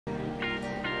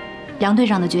梁队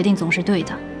长的决定总是对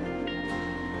的。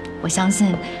我相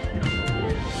信。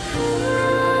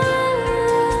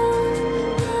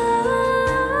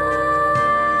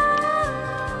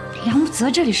梁木泽，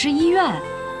这里是医院。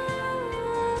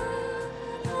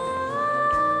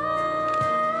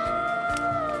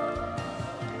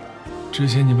之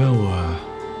前你问我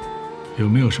有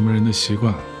没有什么人的习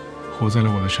惯活在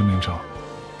了我的生命中，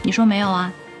你说没有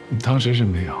啊？当时是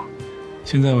没有。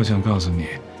现在我想告诉你，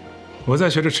我在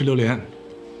学着吃榴莲，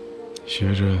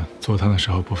学着做汤的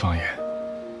时候不放盐。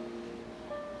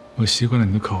我习惯了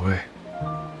你的口味，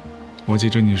我记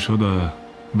着你说的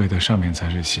味的上面才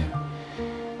是心。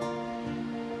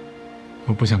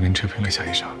我不想跟你扯平了，夏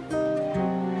医生。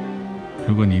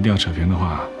如果你一定要扯平的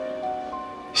话，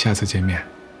下次见面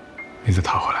你再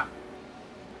讨回来。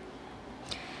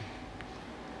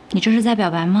你这是在表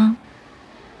白吗？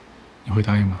你会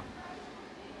答应吗？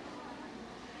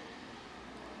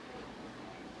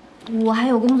我还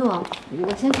有工作，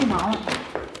我先去忙了。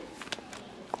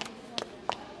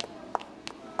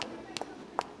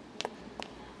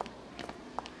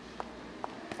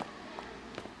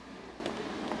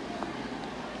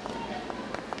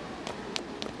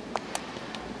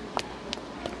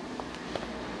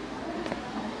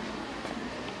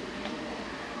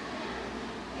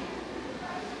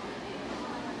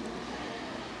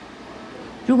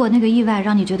如果那个意外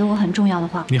让你觉得我很重要的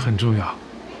话，你很重要，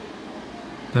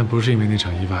但不是因为那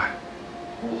场意外，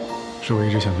是我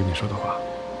一直想对你说的话。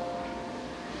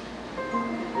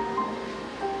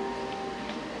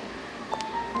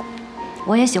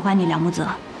我也喜欢你，梁木泽。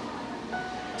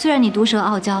虽然你毒舌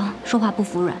傲娇，说话不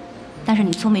服软，但是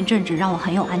你聪明正直，让我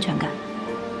很有安全感。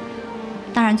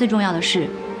当然，最重要的是，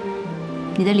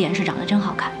你的脸是长得真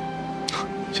好看。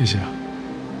谢谢啊。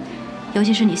尤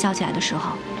其是你笑起来的时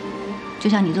候。就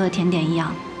像你做的甜点一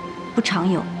样，不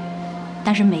常有，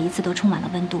但是每一次都充满了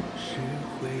温度。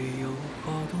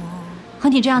和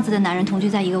你这样子的男人同居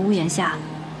在一个屋檐下，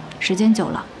时间久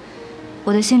了，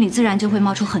我的心里自然就会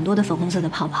冒出很多的粉红色的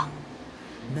泡泡，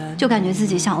就感觉自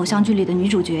己像偶像剧里的女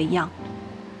主角一样，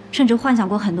甚至幻想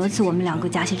过很多次我们两个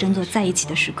假戏真做在一起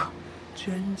的时刻。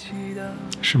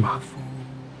是吗？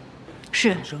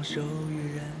是，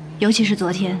尤其是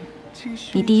昨天，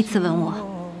你第一次吻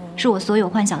我。是我所有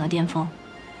幻想的巅峰。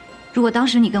如果当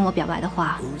时你跟我表白的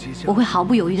话，我会毫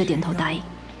不犹豫地点头答应。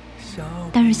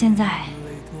但是现在，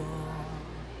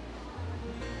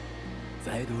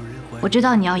我知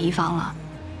道你要移房了。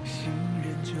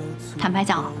坦白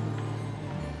讲，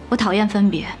我讨厌分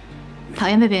别，讨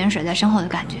厌被别人甩在身后的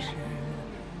感觉。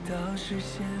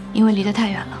因为离得太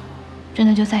远了，真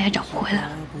的就再也找不回来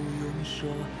了。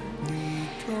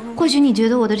或许你觉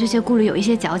得我的这些顾虑有一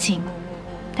些矫情。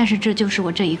但是这就是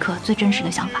我这一刻最真实的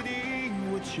想法。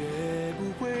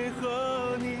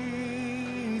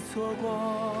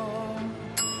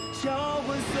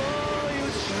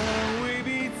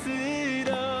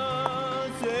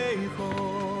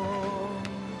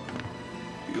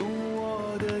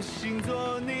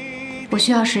我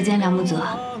需要时间，梁木泽，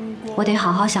我得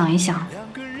好好想一想，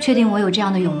确定我有这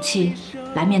样的勇气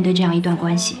来面对这样一段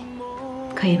关系，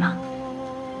可以吗？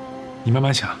你慢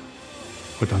慢想，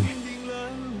我等你。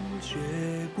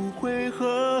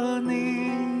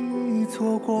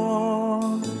错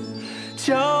过，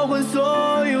交换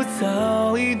所有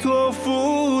早已托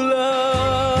付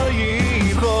了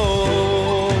以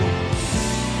后，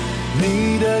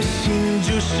你的心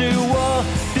就是我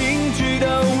定居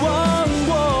的王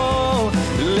国，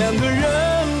两个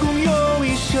人共用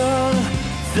一生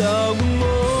造个梦。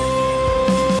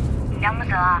梁木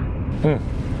泽，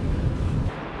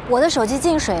我的手机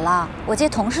进水了，我接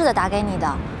同事的打给你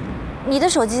的，你的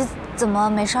手机怎么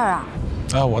没事啊？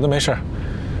啊，我的没事。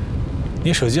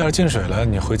你手机要是进水了，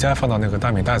你回家放到那个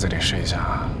大米袋子里试一下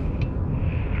啊。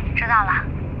知道了。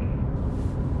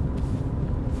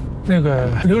那个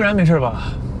刘然没事吧？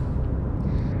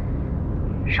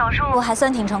手术还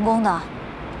算挺成功的，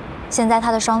现在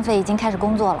他的双肺已经开始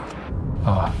工作了。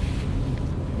啊，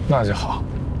那就好。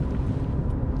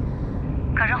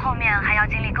可是后面还要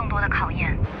经历更多的考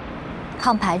验，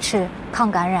抗排斥、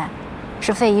抗感染，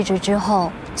是肺移植之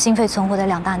后心肺存活的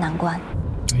2大难关。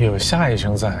有夏医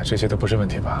生在，这些都不是问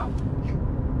题吧？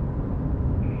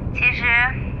其实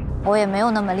我也没有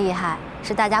那么厉害，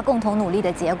是大家共同努力的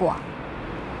结果，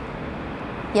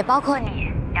也包括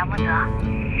你，梁木泽。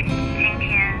今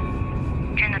天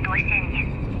真的多谢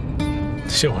你。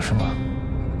谢我什么？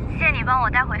谢你帮我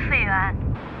带回肺源，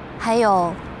还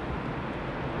有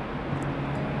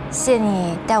谢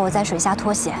你带我在水下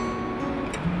脱险。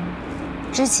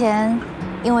之前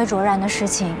因为卓然的事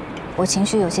情，我情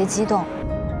绪有些激动，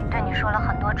对你说了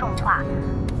很多重话，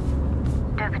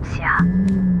对不起啊。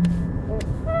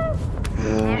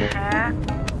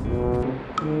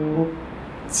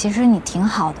其实你挺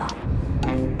好的，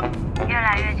越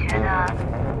来越觉得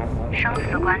生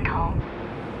死关头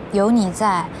有你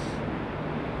在，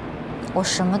我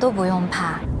什么都不用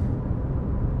怕，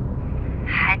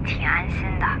还挺安心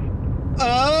的。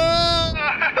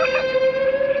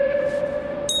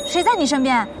谁在你身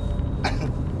边？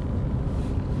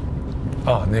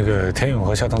哦，那个田勇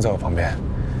和肖腾在我旁边。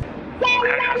我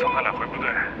开车送他来回部队，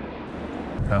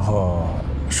然后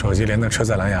手机连的车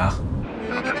载蓝牙。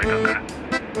我准备等看。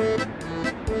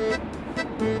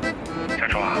小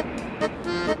周啊，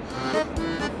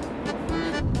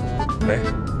喂。